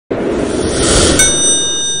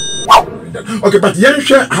Okay, but you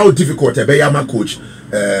share how difficult a Bayama coach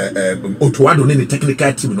Otto Addo in the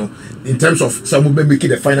technical team, no, in terms of some will making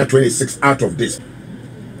the final 26 out of this.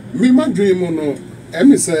 Me my dream, no,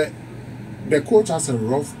 and say the coach has a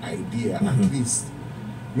rough idea, at least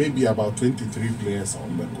maybe about 23 players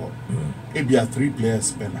on the court. Maybe 3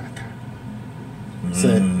 players per naka.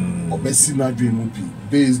 Say, Obesina dream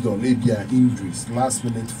based on maybe injuries, last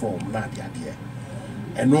minute form, not the idea.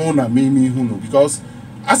 And no, na me who know, because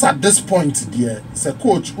as at this point, dear, say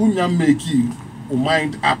coach, unya make you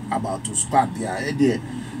mind up about to start the idea,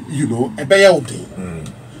 you know, a better day.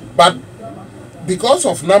 But because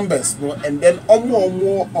of numbers, no, and then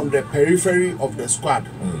more on the periphery of the squad,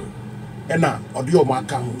 and now audio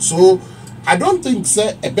marker. So I don't think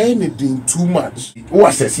say a anything too much.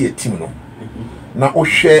 What's a team, no? Now, we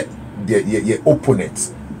share the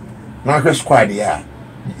opponents. Now, the squad, yeah,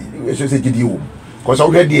 we should say, because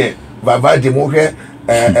already,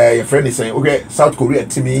 Vavadi, your friend is saying, okay, South Korea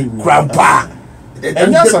to me, grandpa.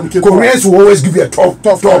 And some Koreans will always give you a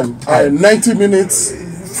tough time. 90 minutes,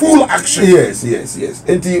 full action. Yes.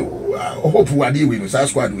 And the hope we are dealing with South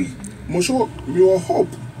Squad. Mosho, your hope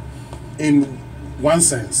in one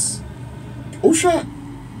sense. Osha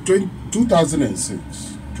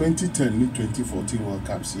 2006, 2010, 2014 World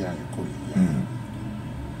Cups here.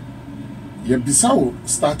 Yebisao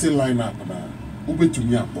starting lineup na ube to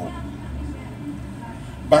me ball.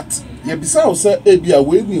 But Yebisao say ebia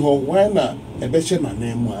we ni ho wan na ebeche na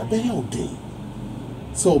name a be ya day.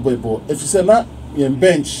 So bebo if you say na yen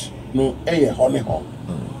bench no eye honey ho.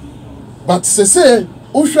 But say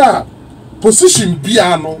Osha position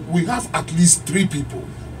piano we have at least 3 people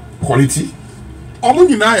Quality. Omo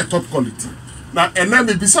nyina a top quality. Na ena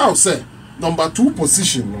me Bisao say number 2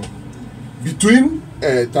 position no between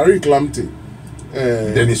Tariq Lamptey,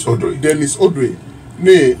 Dennis Odoi,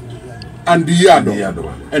 ne Andy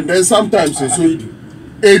Addo, and then sometimes so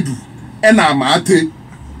Edu, and Amate.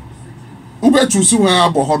 Ube choose who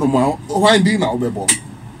are Bohodoma, why indeed now, Bebo?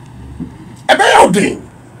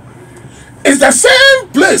 It's the same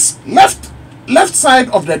place, left side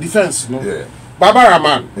of the defense, no? Yeah. Baba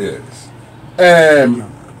Rahman, yes.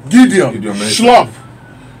 Gideon Schlupp.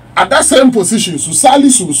 At that same position, so Sally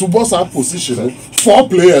Subosa position, 4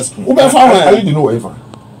 players. Ali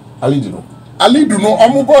do know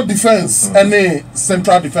Omugo defense and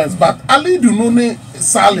central defense, but Ali do know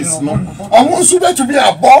Salis no. Almost to be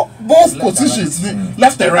above both positions,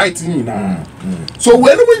 left and right. So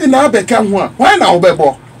when we now become one, why now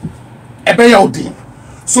bebo?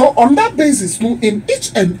 So on that basis, in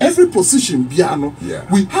each and every position, piano,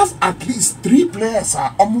 we have at least 3 players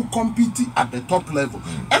are competing at the top level.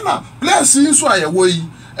 And now players since why away,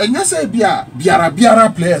 and you say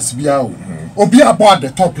biara players or be about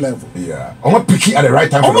the top level. Yeah, I'm picky at the right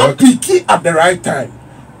time. I'm picky at the right time.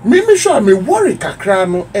 Me sure me worry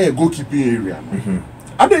kakrano goalkeeping area.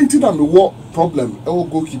 I don't think I'm the war problem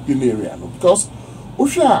goalkeeping area because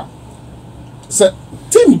Osha say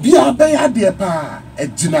team be a dear pa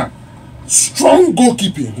ejina strong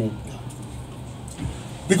goalkeeping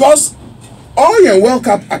because all your World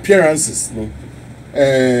Cup appearances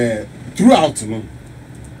throughout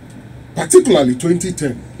particularly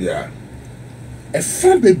 2010 a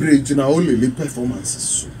fan beverage na only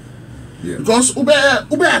performances because ube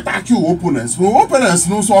attack you opponents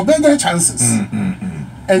no so better chances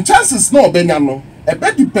and chances no benya no e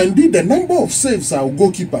be depending the number of saves our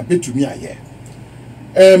goalkeeper bet to me here.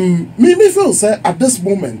 Me feel say at this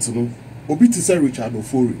moment, Obi to say Richard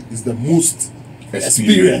Ofori is the most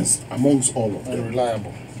experienced amongst all of them.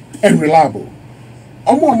 And reliable.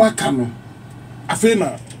 Omo Makano,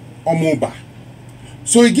 Afena, Omoba.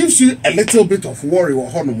 So it gives you a little bit of worry or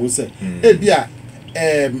honour say.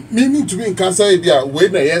 Meaning to be in cancer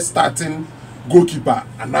when they are starting goalkeeper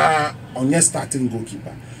and now on your starting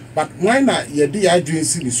goalkeeper. But why not ye doing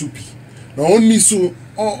silly soupy? No only so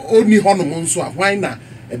only honeymoon so why not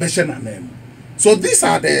a better name. So these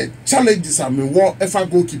are the challenges I mean what if I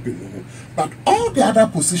goalkeeping. But all the other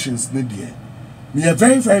positions need there. Me are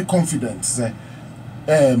very, very confident say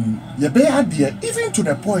ye be there even to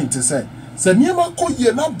the point to say Nyama ko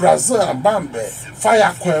ye na Brazil and Bambe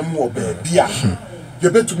fire kwem wo be bia. You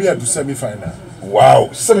bet to me at the semi-final. Wow,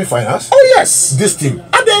 semi-finals? Oh yes, this team.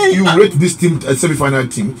 You rate this team a semi-final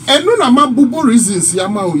team? And no, na bubu reasons.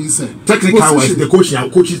 Yama who is technical wise, the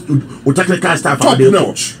coaches with technical staff top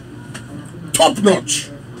notch. Top notch.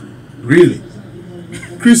 Really?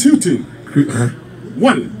 Chris Hilton.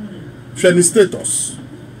 One, training status.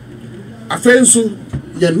 Afenso,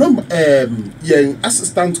 your number, your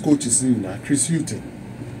assistant coaches in Chris Hilton.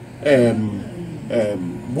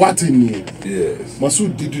 What in here? Yes.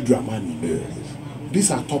 Masoud Didi Dramani. Yes.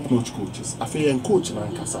 these are top-notch coaches. I feel coach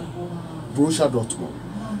Nankasa, Borussia Dortmund.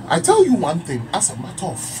 I tell you one thing, as a matter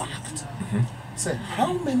of fact, say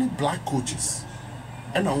how many black coaches,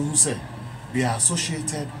 and I won't say they are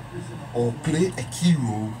associated or play a key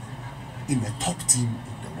role in a top team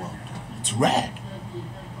in the world. It's rare.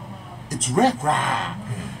 It's rare.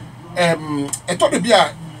 I thought it'd be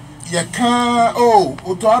a you can't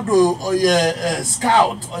Otto Addo or your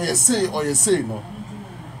scout or you say no.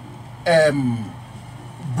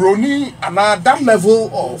 Brony and that level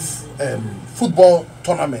of football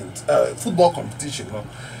tournament, football competition, no.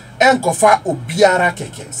 And kofa obiara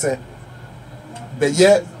keke say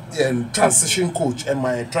the transition coach and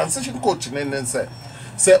my transition coach then say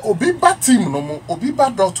obiba team no mo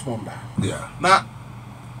obiba Dortmund. Yeah. Now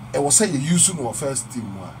I was say you using our first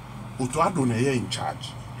team Otto Addo na in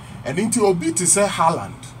charge. And into obi to say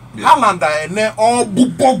Haaland. Yeah. Haaland and all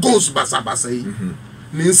goes basa yi.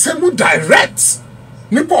 Ni nsemu direct.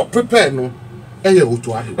 Nipo prepare no.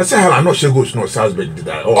 Otto Addo. I say Haaland no goes no Salzburg did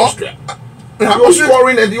that or Austria. He was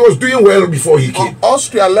scoring and he was doing well before he came.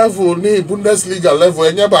 Austria level, ni Bundesliga level,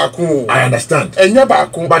 I understand.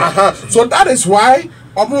 But so that is why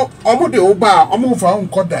omo de oba omo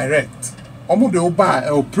fa direct. Omo de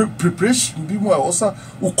oba preparation bi mo also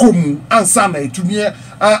ukomu ansa na etumi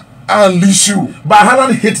unleash you. But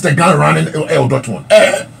Haaland hit the gun running Dortmund.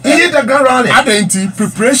 He hit the gun running. Identity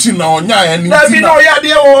preparation na onya any. There no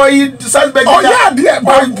there or he Salzburg. Oh yeah, there.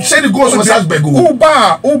 But say the goals for Salzburg.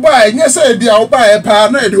 Oba, and say there oba e pa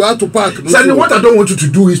na e want to park. So what I don't want you to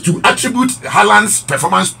do is to attribute Haaland's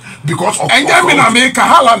performance because of. Enye mi na make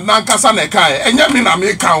Haaland na nkasa na kai. Enye mi na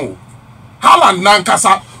make o. Haaland na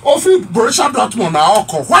nkasa ofi Borussia Dortmund na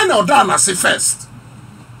oko. Why not down as first?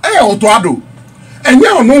 Otto Addo. And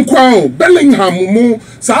yeah, no kwao Bellingham mo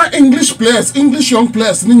sa English players, English young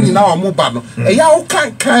players ni nyina wa mo ba no. E ya o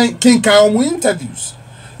kan mo interviews.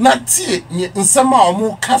 Na tie nsema o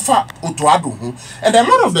mo kafa Otto Addo ho. And a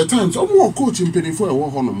lot of the times o mo coach mpedifo e wo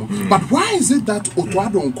ho no mo. But why is it that Otto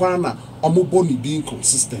Addo nkwa na o mo boni being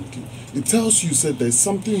consistently? It tells you said there's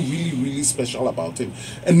something really special about him.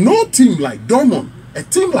 And no team like Dortmund, a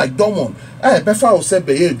team like Dortmund, befa o se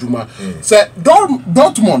beye adwuma. Say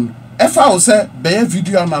Dortmund Efa o say be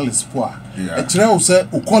video analyst poa. E kire o say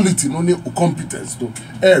o quality no ni o competence do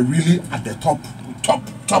really at the top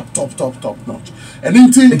notch. And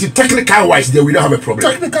in technical wise there we don't have a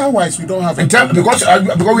problem. Technical wise we don't have a problem. Because we are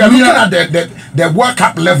looking at the World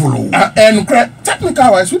Cup level. And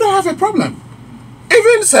technical wise we don't have a problem.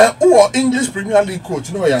 Even say English Premier League coach,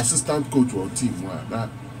 you know your assistant coach or team that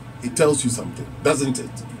it tells you something, doesn't it?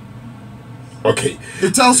 Okay.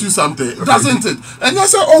 It tells you something, doesn't it? And you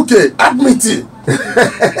say, okay, admit it.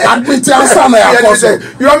 Admit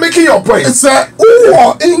it. You are making your point. It's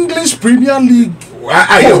English Premier League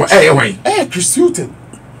Chris Hughton.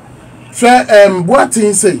 What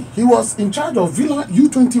he say? He was in charge of Villa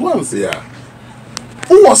U21. Yeah.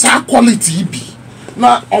 Who was our quality be?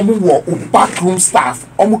 Now, backroom staff,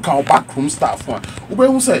 backroom staff.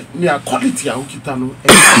 Who say near quality kitano.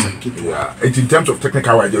 Yeah, it's in terms of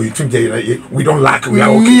technical wise, you think we don't lack. We are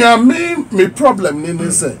okay. Me problem ni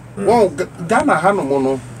say. Well, Ghana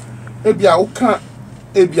hanomono. Ebia uka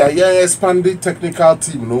ebia expanded technical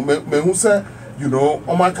team. No, me who say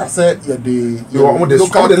Omaka say the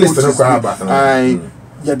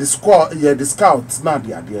squad, the scouts, not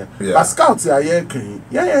the idea. But scouts are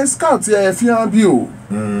scouts FIABO.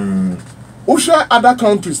 Osha other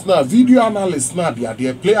countries now, video analysts now the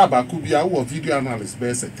idea. Player Bakubia who video analyst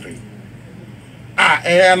base 3.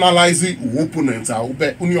 Analyze opponents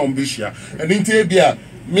union bishia. And in Tibia,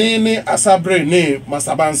 many asabre ne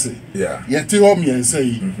Masabanse. Yeah. Yeti home and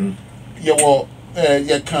say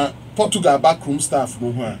you can Portugal backroom staff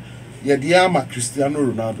no Yediama Cristiano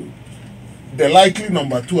Ronaldo. The likely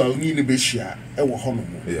number 2 are only Beshia,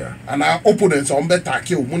 yeah. And our opponents on better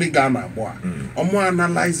kill money Ghana boy.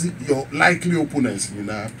 Analyze your likely opponents in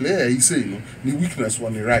a player. He say the weakness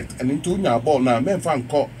when the right, and into your ball now. Men fan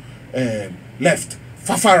call left,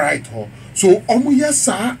 Fafa right. So yes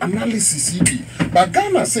sir analysis but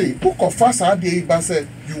Ghana say book of fast idea say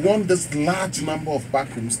you want this large number of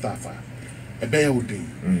backroom staff. A building.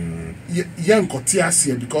 Young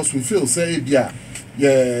Kotiasia because we feel say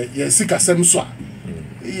sikasem so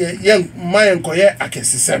young my enkoye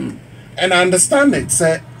akesisem and I understand it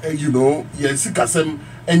say sikasem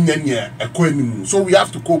enyenye ekwanimu so we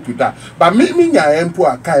have to cope with that but me nya empo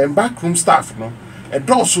aka backroom staff no and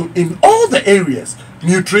also in all the areas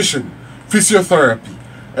nutrition physiotherapy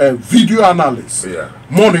video analysis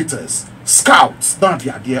monitors scouts not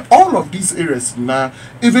the idea all of these areas now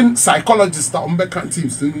even psychologists that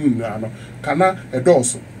teams kana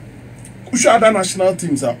also other national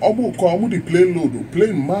teams are almost call the plane load or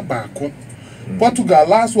plane ma back. Portugal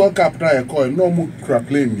last World Cup na e call no mo kra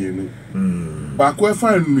plane mienu. Back we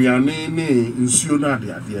find nuane ne nsuo na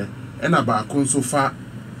ade e na back nso fa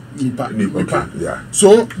nipa. Yeah.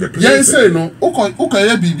 So yeah say no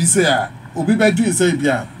okay bibi say obi bedwin say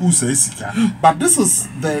bia who say sika. But this is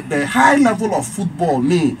the high level of football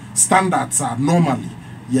ni standards are normally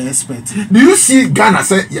you expect. Do you see Ghana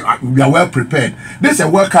say we are well prepared? This is a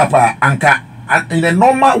World Cup anka in a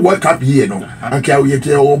normal World Cup year no. Anka we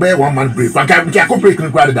obey 1 month break. Anka we can break no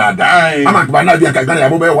kwada da. Am ba na bia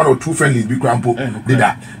Ghana obey 1 or 2 friendlies bi krampo did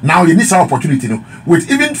that. Now you need some opportunity no. With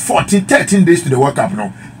even 13 days to the World Cup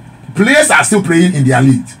no. Players are still playing in their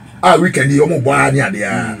league. We can do more boy near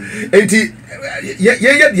there.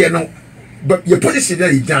 Yeah, no. But your position there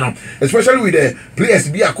is down, especially with the players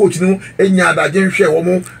be a coach, no, and that didn't share one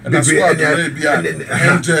more.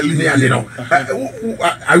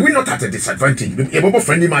 Are we not at a disadvantage? A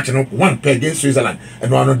friendly match, no, one play against Switzerland,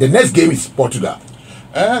 and one of the next game is Portugal.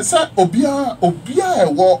 Sir,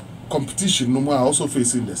 Obia war competition, no more also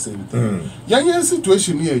facing the same thing. Young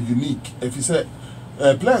situation here unique. If you say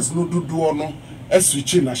players no do no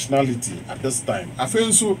switching nationality at this time. I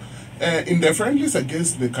feel so. In the friendlies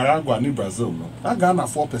against Nicaragua and Brazil, no, that Ghana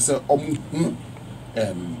 4%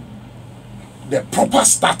 the proper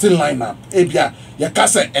starting lineup. Ebia,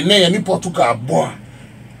 Yakasa, and any Portugal boy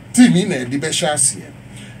team in the best here.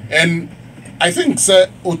 And I think, sir,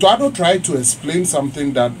 Otto Addo tried to explain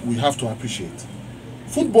something that we have to appreciate.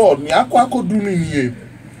 Football, ni akwako duni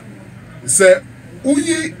sir,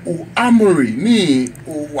 uyi u armory ni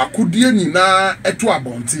wakudie ni na etu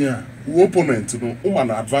abontia. Opponent no woman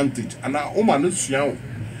advantage and now woman no suan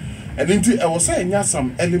and indeed I was saying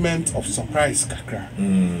some element of surprise kakra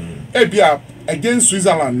ebia against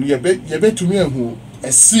Switzerland you bet to me who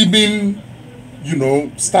a seeming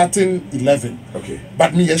starting 11 okay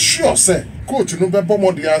but me sure say coach no be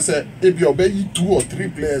bomb dey say ebia obey 2 or 3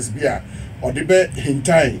 players bia or the be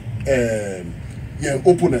hintai your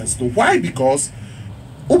opponents no why because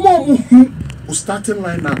starting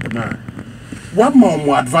lineup now one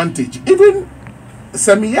more advantage. Even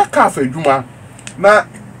semi-year CAF Juma, na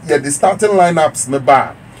the starting lineups in the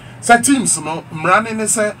bar. Some teams, running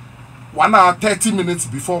say 1 hour 30 minutes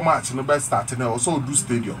before match, no best starting. Also do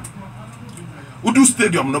stadium. We do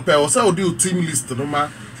stadium, no pay. Also do team list, no ma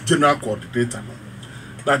general coordinator.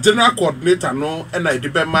 The general coordinator, no, and I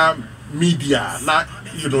depend media, na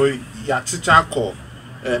ya chicha call,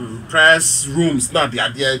 press rooms, na the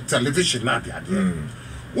idea, television, na the idea.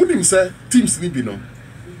 When him say teams ni bi no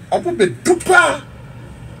opo be dupa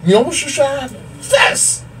ni omo shusha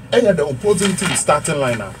first the opposing team starting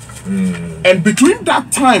lineup and between that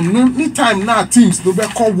time no time na teams no be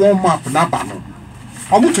call warm up na ba no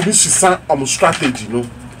omo to be shisa omo strategy no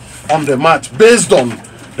on the match based on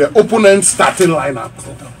the opponent starting lineup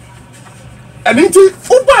and it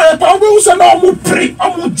uba e pa we say na omo pre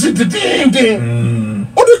omo jididin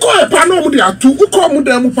Odi call a panel with their 2. Who come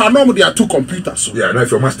them panel with their 2 computers? Yeah, no,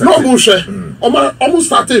 if your master. No bullshit. Almost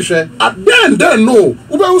started. And then no.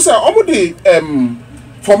 Ube say almost the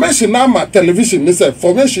formation now my television. They say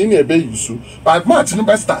formation in a be use. But match no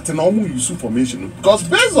be starting almost use formation because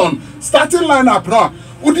based on starting lineup now.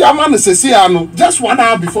 Udi amane say no just 1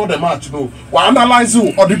 hour before the match no. We analyze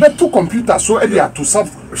you or the 2 computers so they are to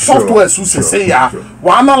software so say ya.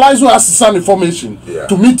 We analyze you as information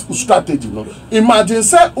to meet strategy no. Imagine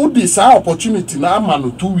say udi say opportunity na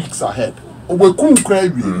man 2 weeks ahead. We kun kra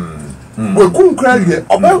wie. We kun kra wie.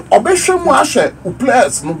 Obe hwemu ahwe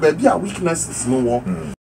players no be a weaknesses no wo.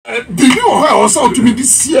 Bibi also to me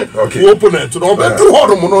this year opponent no be through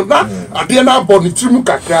hormone no na ade na body trimu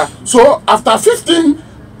kakra. So after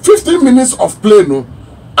 15 minutes of play no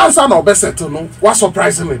answer no be settle no what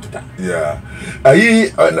surprising me that yeah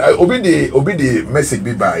obi the message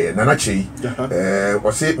be by Nana Chi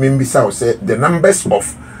was say Mimbisa say the numbers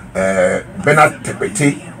of Bernard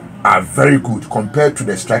Tepete are very good compared to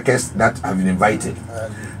the strikers that have been invited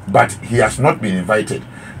but he has not been invited.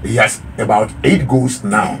 He has about 8 goals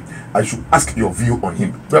now. I should ask your view on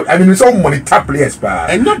him. Well, I mean, it's all monitor players, but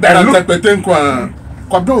and not that Tepete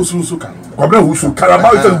Kwabra Usu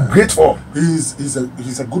Carabao is a great form. He's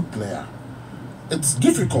a good player. It's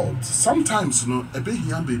difficult sometimes, a bit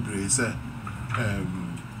here, baby, say,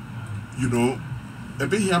 a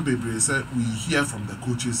bit here, baby, say we hear from the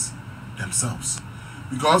coaches themselves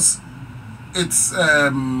because it's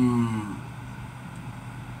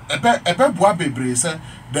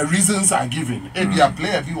the reasons are given. If you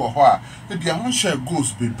player view or if you want share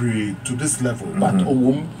goals baby to this level, but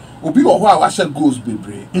obi or share goals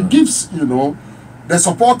baby, it gives the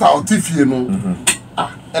supporter of TIF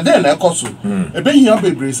and then I also a bit here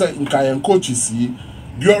baby say in coaches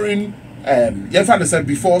during your father said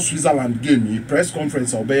before Switzerland game press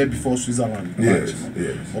conference or before Switzerland yes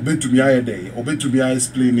obey to me a day obey to me I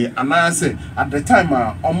explain it and I say at the time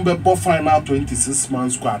on the final 26-man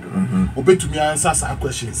squad obey to me answer our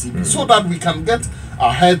questions so that we can get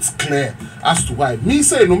our heads clear as to why me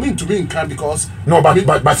say no mean to me in can because no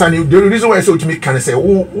but Sannie, the reason why I say to me can say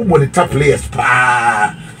who monitor players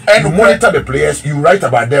and you monitor the players, you write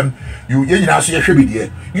about them, you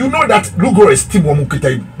know that Lugo is team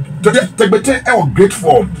Wamukita. Great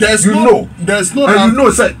form. There's no and you know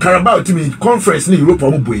say Carabao to me conference in Europe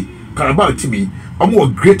Carabao to me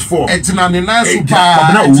I'm great form. But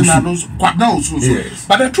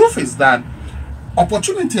the truth is that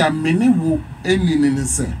opportunity and many will any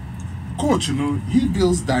say coach, you know, he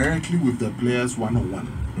deals directly with the players one-on-one.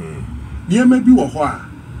 There may be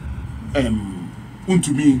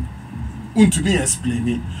to me explain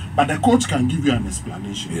it, but the coach can give you an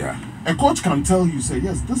explanation. Yeah. A coach can tell you, say,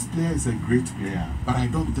 yes, this player is a great player, but I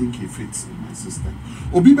don't think he fits in my system.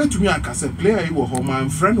 Obibe to me, I can say, player he was my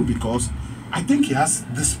friend because I think he has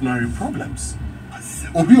disciplinary problems.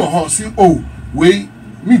 Obi or say, oh, wait,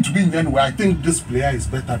 me to be in anyway, I think this player is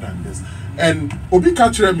better than this. And Obi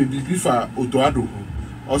catch me before Otto Addo.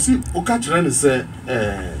 Or see, O catch and say,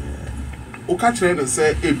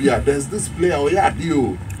 Ebia, there's this player, oh yeah,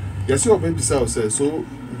 deal. Yes, your baby say, so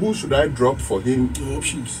who should I drop for him?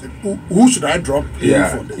 Who should I drop him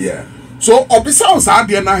for this? Yeah. So Obisa was out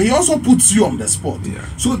there now, he also puts you on the spot. Yeah.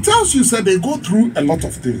 So it tells you that they go through a lot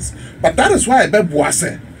of things. But that is why I bet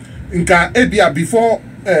Boase in Ebia before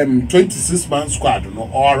 26-man squad, you know,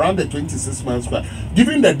 or around the 26-man squad,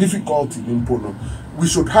 given the difficulty in Pono, we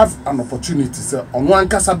should have an opportunity say on one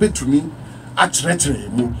casabe to me at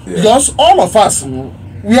because all of us, you know,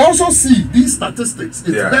 we also see these statistics.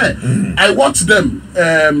 It's there. I watch them.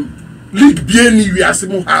 League BNI we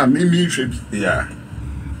asimo ha me should. Yeah.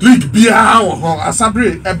 League BA ho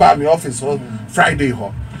asabre eba me office ho Friday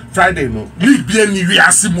no. League BNI we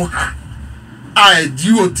asimo ha. I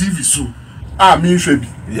do TV so. Me should.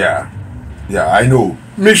 Yeah. Yeah, I know.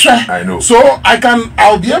 I know. So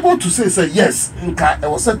I'll be able to say yes, nka e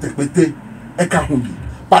was set tekpete e ka ho bi.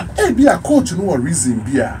 But be a coach no reason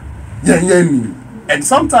be a and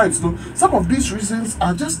sometimes no, some of these reasons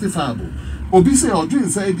are justifiable. Obi say or doing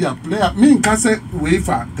say be a player me can say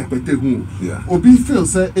UEFA tekpete hu. Yeah. Obi feel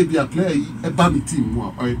say be a player a bad team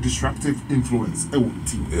or a disruptive influence a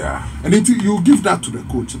team. Yeah. And then you give that to the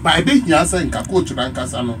coach. By the he say nka coach na nka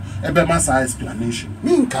sa no e be masa explanation.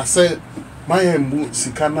 Me nka say my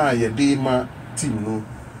sikana ye dey ma team no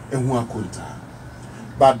ehu akonta.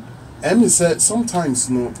 But and say sometimes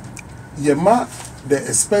no yema the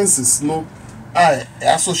expenses no are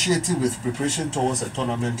associated with preparation towards a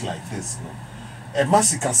tournament like this no a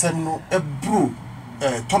massacre sem no a bro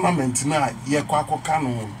tournament na ye kwakoka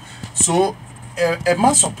no so a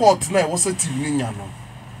mass support na was a team ninya no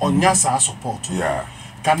onya sa support yeah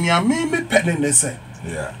can ya me penene say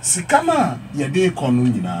yeah sikana ye dey kono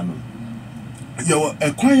nyina no ye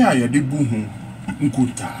ekwan ya ye dey bu hu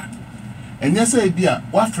nkuta enya say bia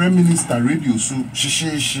wa frame minister radio so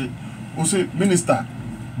shishishi o say minister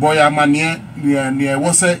boy amanie ne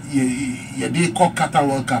wo say ye dey call Qatar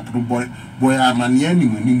worldcup no boy amanie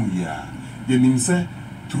ni ya ye nim say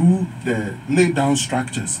through the lay down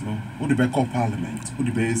structures no wo dey be call parliament wo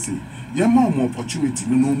dey be say ye ma mo opportunity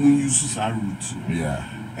no mu use our route yeah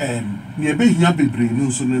ne be hia bebre no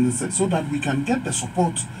so that we can get the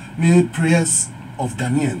support ne prayers of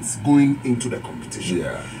Ghanaians going into the competition.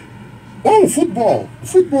 Yeah. Oh, football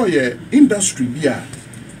industry bia.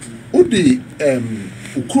 Odi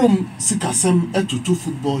ukrom sikasem etutu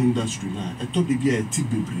football industry na eto de bia eti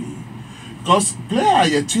bebre. Because player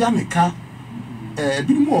ye tua neka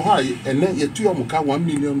bi mo ho ene ye tua mo ka $1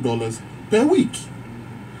 million per week.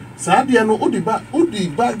 Sa de no odi ba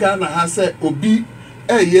Ghana ha se obi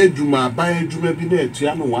ye adwuma ban adwuma bi na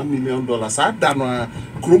etua no $1 million. Sa da no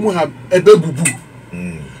kromo ha ebebubu.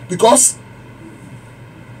 Because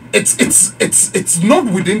it's not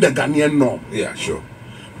within the Ghanaian norm. Yeah, sure.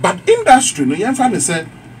 But industry, no, you find say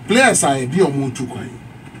players are be on two coin.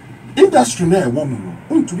 Industry na woman,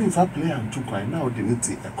 to be for player and two coin now they need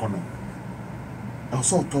the economy.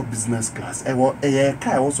 Also top business class. A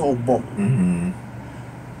car also bomb.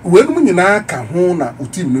 When we na ka ho na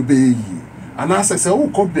utim no be yi. And as I say, oh,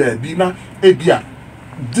 come be na ebia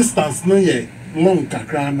distance no ye long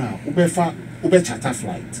kakra na ube charter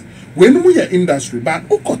flight. When we are industry, but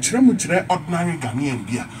ukochire ordinary Ghanaian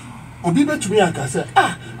bia. Obi betumi aka say,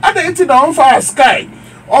 I dey eat on fire sky,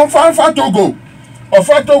 on fire Togo. Of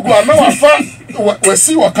Togo, and now we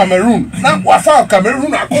see what Cameroon. Now we found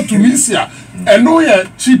Cameroon I go Tunisia and no yeah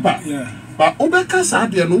cheaper. Yeah. But Obeka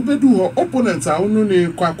Sadia no be do opponents are no ne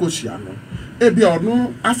kwakoshiano. Ebi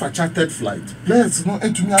no afa chartered flight. Players no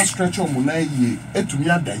etumi stretch on mo na ye, etumi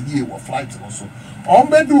ada ye wo flight no so.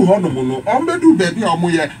 Ombedu ho no mo no, ombedu baby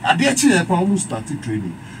omo ye ade chi ye pa omo start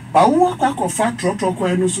training. Ba wo akwa fa trotro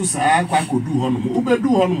kwa no so sa akwa kodu ho no mo. Obedu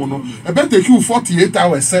ho no mo no, e be take you 48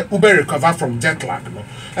 hours say ube recover from jet lag no.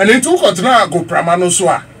 And it will continue go prama no so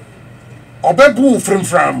a. Obebu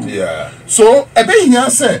from. Yeah. So ebe hia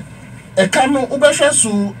say e kan no obehwe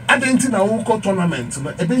so adenti na wo ko tournament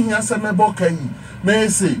no ebe hia se mebo kai may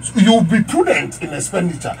say you be prudent in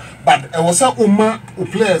expenditure but e was a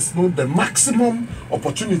players no the maximum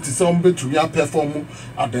opportunity some be to perform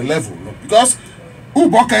at the level no because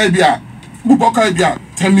uboka bia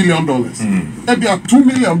 $10 million e bia $2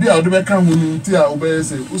 million bia o de kan hu nti a obey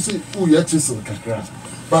say o say o ye chisel kakra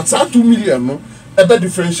but that $2 million no ebe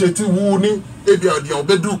differentiate who ni ebia dia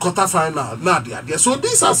obedu quarter final na dia so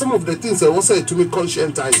these are some of the things I want say to me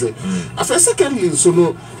conscientize after secondly so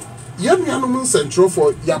no yam central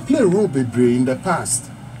for ya play role bebre in the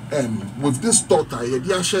past with this thought I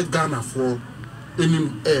dia share Ghana for any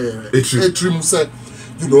trim say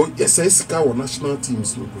you know yes sika or national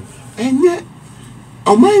teams no enye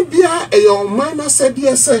oman bia your man said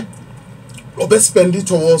yes obe spend it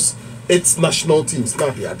towards its national teams now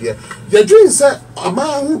the idea you're doing say a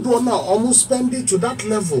man who do now almost spend it to that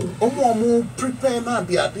level almost prepare now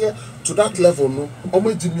the idea to that level no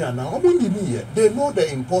they know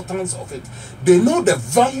the importance of it, they know the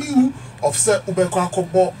value of say ubekwa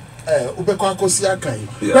siakai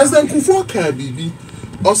President Kufuor kan bibi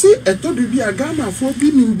or say eto bibia Ghana for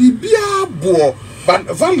bi bibia bo. But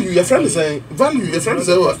value, your friend is saying,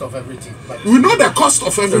 cost of everything. We know the cost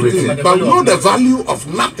of everything, but we know the value of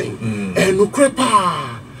nothing. And no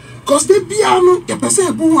crepa. Because the piano, you say,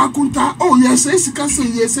 oh, yes, yes,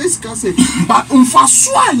 but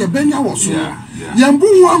unfaswa, ye benya was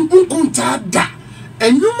Yambu one unkunta da.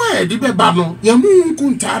 And you might be bano, Yamu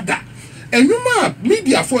unkunta da. And you might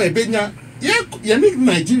media for a benya, Yanik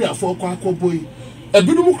Nigeria for Kwako boy.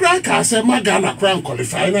 Ebinumu kra ka se Ghana kra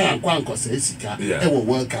qualify na ankwa anko se sika e wo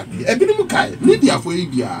world cup ebinumu kai media for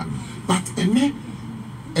ibia but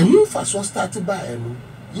emu fa so start by enu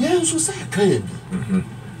ye so say kan e bi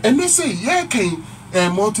ene say ye kan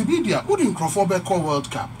multimedia udi nkrofo be call world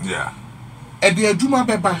cup e de aduma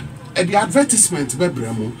beba e de advertisement be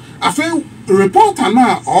bremu afa reporter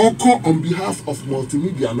na oko on behalf of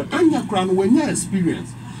multimedia no anya kra no wanya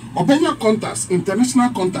experience Obenya contacts, international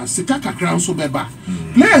contacts, sika kakra nso beba.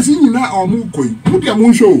 Players nyina omu koi. Mudia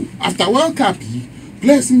mun show after World Cup,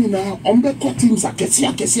 players nyina ombe ko teams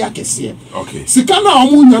akese. Okay. Sika na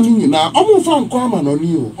omu nya nyina, omu fa nko ama no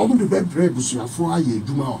ni o. Omu de bebre busuafo aye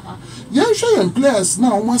adwuma o ha. Yen hwe players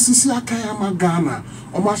na omu asisi akan ama Ghana.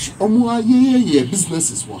 Omu aye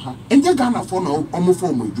businesses wo ha. Enje Ghana for no omu for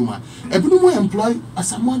omu adwuma. Ebinumu employ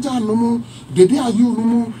asamoja no mu, dede ayu no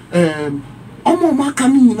mu Omo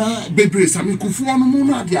makani nyina bebre sami Kufuor no mu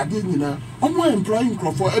na de ade nyina omo employing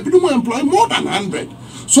Crawford ebidumo employ more than 100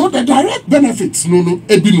 so the direct benefits no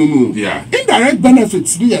ebinu indirect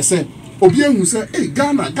benefits ni say obi ehun say hey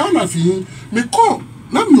Ghana fi me call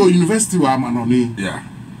na me university wa manoni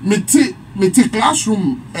me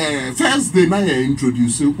classroom first day na ya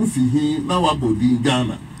introduce ufi hi na wa body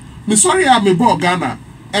Ghana me sorry I me bo Ghana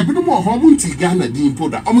ebidumo ho mu nti Ghana di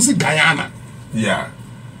impoda omo say Guyana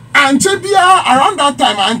Anchebia around that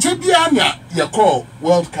time, Anchebia you call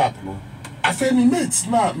World Cup. No, I said, me mates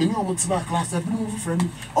now, me know what's my class. Everyone friend.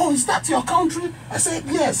 Oh, is that your country? I said,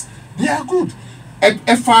 yes, they are good.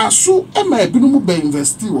 If I so, Emma Binumu be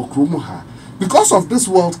university or Kromoha because of this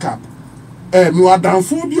World Cup. Me are down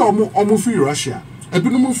for the omo free Russia,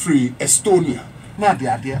 Binumu free Estonia. Now the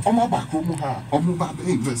idea, omo ba Kromoha, omo ba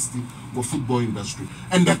university or football industry,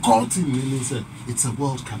 and the call team said it's a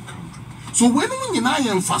World Cup country. So when we in I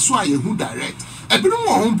am faswa who direct, ebinumu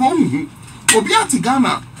honbon obi ati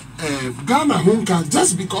Ghana honka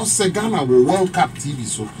just because say Ghana will World Cup TV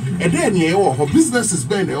so and then her business is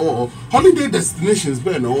been holiday destinations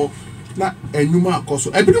been na enuma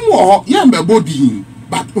akoso ebinumu yembe body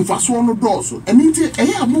but faswa no do so and nti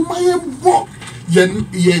amoma yembo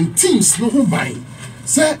yen teams no ho ban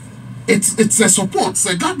say it's a support.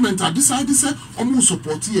 The government have decided say almost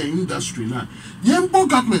support your industry now. Yembo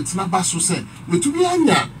government na baso say we to be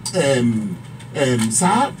anya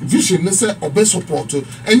sa vision ne say obe support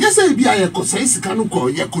and yes say bia ye ko say sika no ko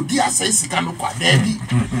ye ko dia say sika no ko dabi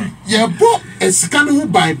ye bo sika no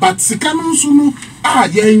buy but sika no so no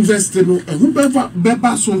ye invest no who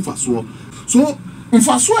beba so mfa so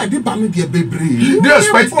Mfaso I did ban the baby. Do you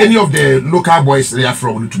expect any of the local boys there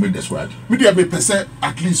from to make the squad? Media be percent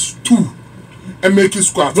at least 2 and make it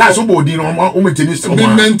squad. Like somebody no maintaining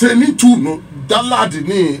 2 no that lad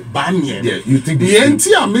ni ban here. Yeah, you think the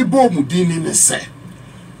entire me bo mudini ne say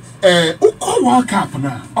uko World Cup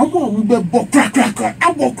na omo be bo crack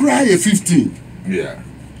abokra 15. Yeah.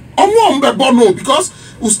 Omo be bo no because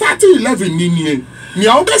we started 11 nini ni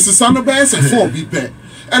August sano be say 4 be pair.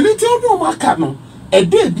 And it tell World Cup no a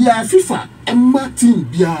day bia FIFA and Martin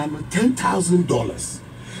bia $10,000.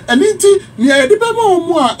 And it near the bema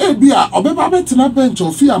omo a bia obeba betina bench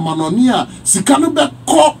of ya manonia sika no be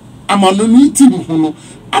ko amanoni team ho no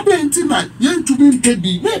abenti na yen to be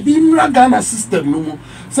pedi maybe in Ghana system no mo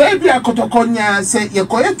say bia kotokonya say ye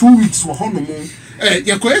koye 2 weeks wo ho no mo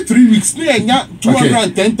ye koye 3 weeks na enya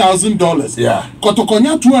 $210,000. Yeah.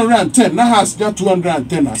 Kotokonya 210 na has ja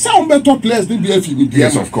 210. Say on better players ni bia fi ni bia.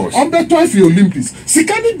 Yes, of course. On better fi Olympics.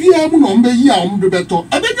 Sika ni bia mu no mbe yi a on better.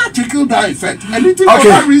 E be trickle down effect. Anything for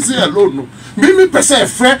that reason alone no. Me person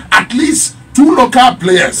friend at least 2 local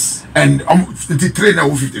players. And the trainer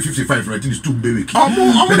 55 right is too big.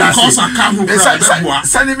 Because I can't.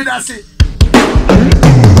 Sannie Daara say